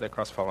 pick up their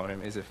cross, follow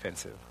him, is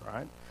offensive,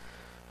 right?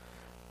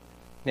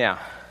 Now,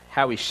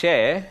 how we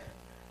share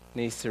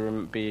needs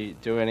to be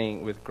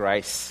doing with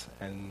grace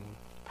and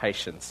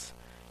patience.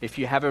 If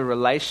you have a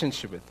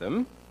relationship with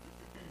them,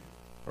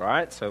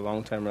 right, so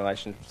long-term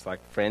relationships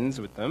like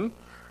friends with them,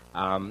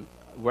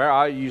 where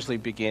I usually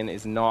begin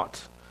is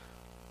not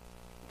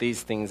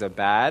these things are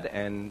bad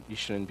and you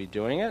shouldn't be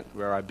doing it.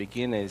 Where I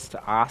begin is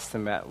to ask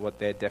them about what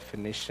their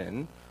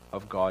definition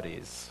of God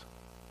is.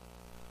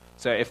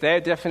 So if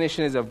their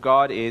definition is of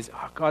God is,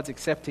 God's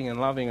accepting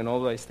and loving and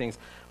all those things,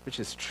 which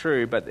is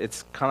true, but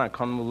it's kind of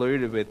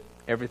convoluted with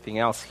everything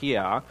else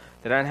here,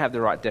 they don't have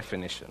the right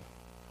definition.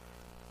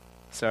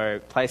 So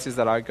places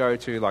that I go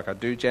to, like I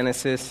do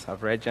Genesis,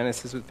 I've read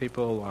Genesis with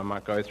people, I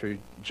might go through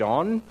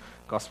John,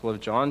 Gospel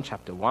of John,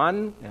 chapter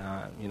 1,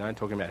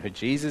 talking about who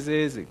Jesus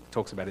is, it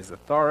talks about his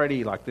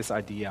authority, like this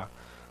idea.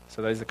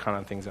 So those are the kind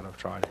of things that I've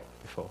tried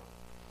before.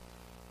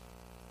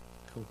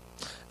 Cool.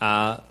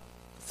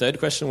 Third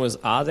question was,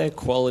 are there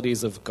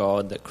qualities of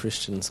God that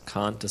Christians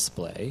can't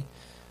display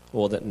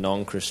or that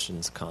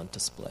non-Christians can't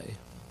display?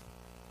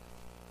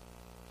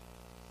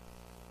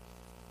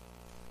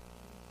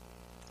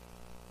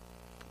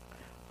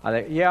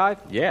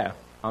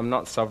 I'm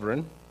not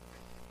sovereign.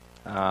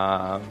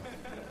 I'm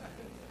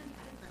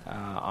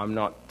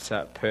not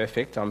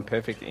perfect. I'm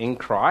perfect in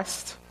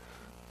Christ.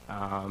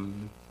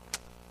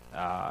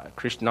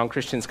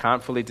 Non-Christians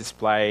can't fully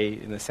display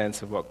in the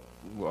sense of what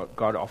what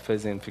God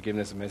offers in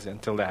forgiveness and mercy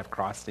until they have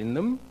Christ in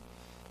them.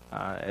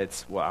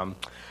 There's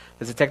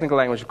a technical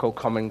language called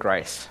common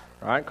grace,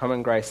 right?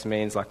 Common grace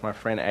means, like my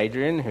friend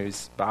Adrian,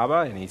 who's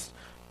barber, and he's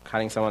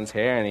cutting someone's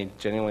hair and he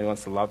genuinely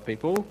wants to love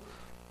people.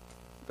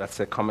 That's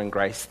a common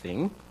grace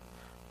thing.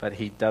 But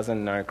he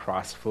doesn't know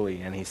Christ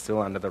fully, and he's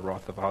still under the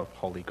wrath of a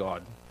holy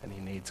God, and he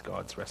needs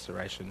God's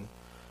restoration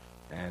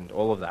and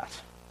all of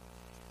that.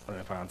 I don't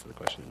know if I answered the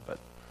question, but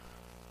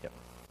yep.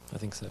 I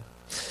think so.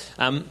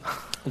 The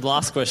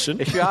last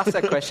question. If you ask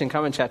that question,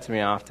 come and chat to me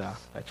after,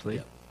 actually.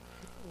 Yep.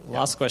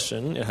 Last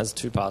question. It has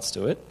two parts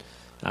to it.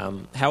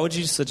 How would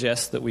you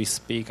suggest that we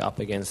speak up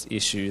against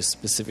issues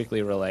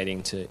specifically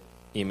relating to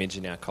image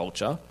in our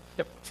culture?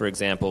 Yep. For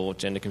example,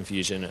 gender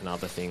confusion and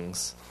other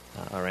things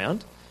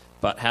around.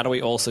 But how do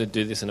we also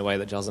do this in a way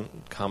that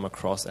doesn't come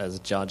across as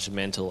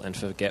judgmental and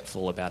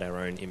forgetful about our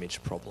own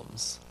image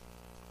problems?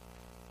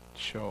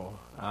 Sure.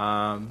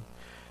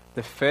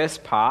 The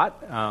first part,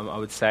 I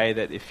would say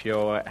that if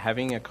you're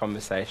having a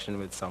conversation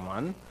with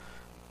someone,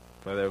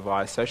 whether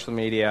via social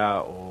media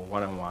or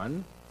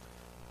one-on-one,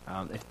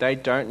 if they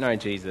don't know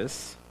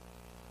Jesus,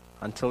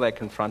 until they're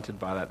confronted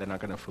by that, they're not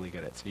going to fully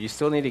get it. So you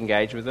still need to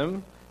engage with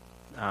them.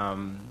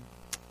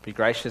 Be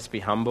gracious,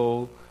 be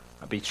humble,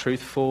 be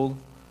truthful.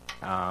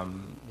 I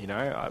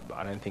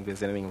don't think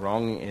there's anything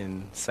wrong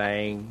in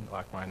saying,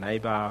 like my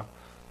neighbour,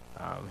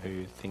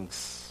 who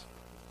thinks,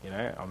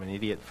 I'm an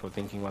idiot for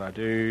thinking what I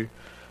do,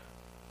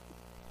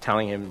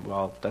 telling him,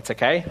 well, that's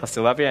okay, I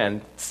still love you,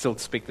 and still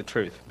speak the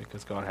truth,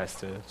 because God has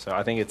to. So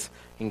I think it's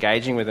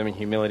engaging with them in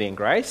humility and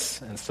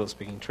grace, and still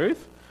speaking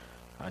truth,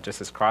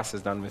 just as Christ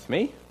has done with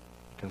me. He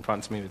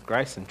confronts me with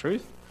grace and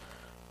truth.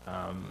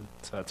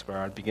 So that's where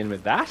I'd begin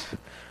with that.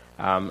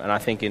 And I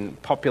think in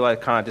popular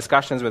kind of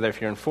discussions, whether if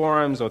you're in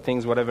forums or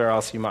things, whatever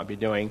else you might be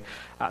doing,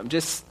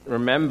 just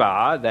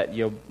remember that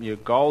your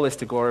goal is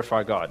to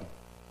glorify God.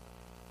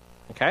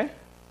 Okay?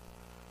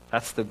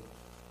 That's the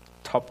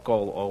top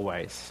goal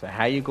always. So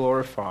how you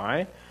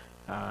glorify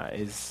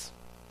is,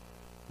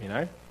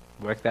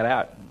 work that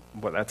out,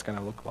 what that's going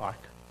to look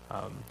like.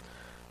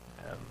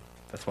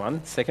 That's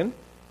one. Second?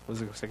 What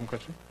was the second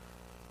question?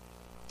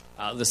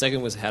 The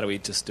second was, how do we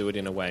just do it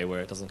in a way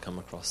where it doesn't come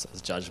across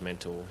as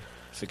judgmental,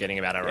 forgetting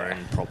about our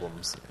own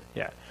problems?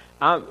 Yeah.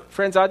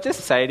 Friends, I'd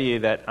just say to you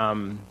that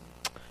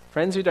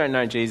friends who don't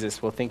know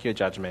Jesus will think you're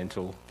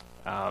judgmental.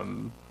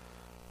 I'm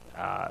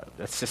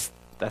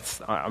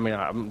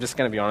just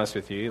going to be honest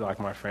with you. Like,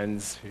 my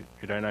friends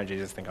who don't know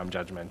Jesus think I'm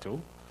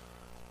judgmental.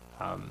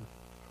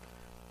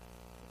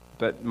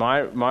 But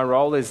my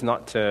role is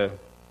not to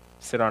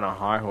sit on a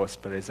high horse,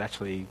 but is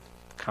actually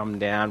come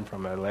down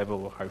from a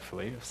level,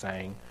 hopefully, of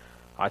saying,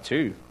 I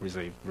too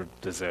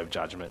deserve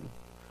judgment.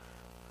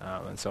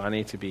 And so I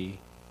need to be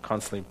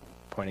constantly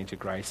pointing to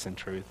grace and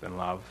truth and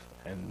love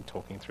and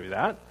talking through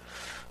that.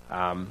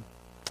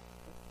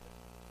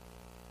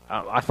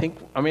 I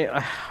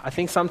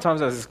think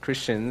sometimes as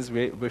Christians,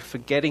 we're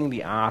forgetting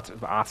the art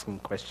of asking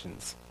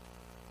questions.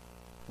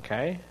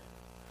 Okay?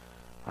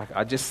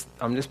 I'm just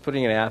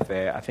putting it out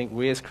there. I think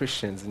we as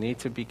Christians need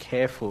to be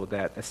careful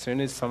that as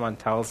soon as someone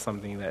tells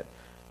something that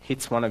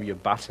hits one of your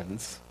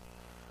buttons,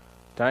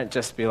 don't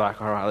just be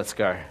like, all right, let's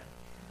go.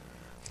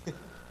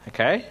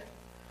 Okay?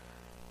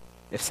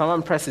 If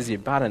someone presses your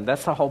button,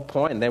 that's the whole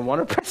point. They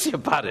want to press your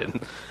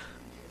button.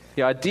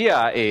 The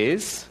idea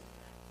is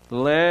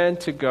learn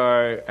to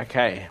go,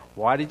 okay,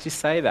 why did you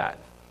say that?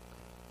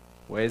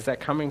 Where's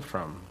that coming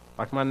from?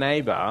 Like my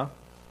neighbour,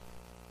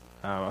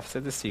 I've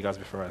said this to you guys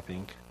before, I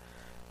think.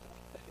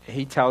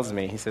 He says to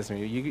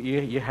me,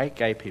 you hate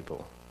gay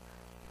people.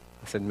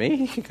 I said,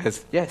 me? He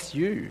goes, yes,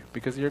 you,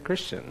 because you're a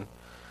Christian.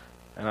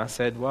 And I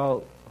said,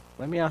 well,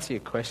 let me ask you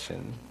a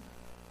question.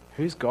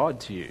 Who's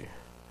God to you?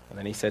 And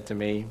then he said to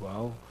me,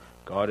 well,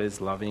 God is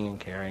loving and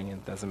caring,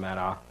 and it doesn't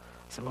matter. I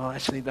said, well,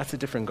 actually, that's a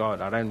different God.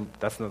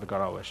 That's not the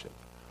God I worship.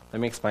 Let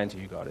me explain to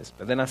you who God is.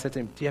 But then I said to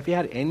him, have you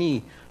had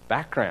any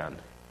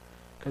background?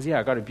 Because,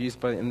 I got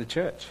abused in the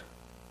church.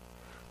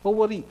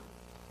 Well,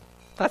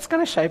 that's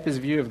going to shape his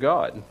view of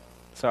God.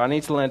 So I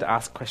need to learn to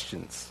ask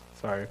questions.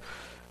 So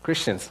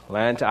Christians,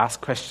 learn to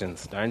ask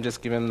questions. Don't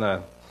just give him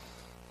the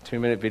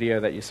 2-minute video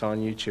that you saw on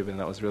YouTube and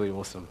that was really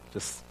awesome.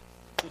 Just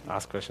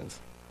ask questions.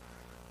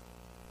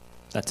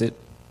 That's it.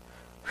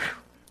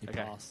 You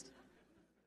Okay. passed.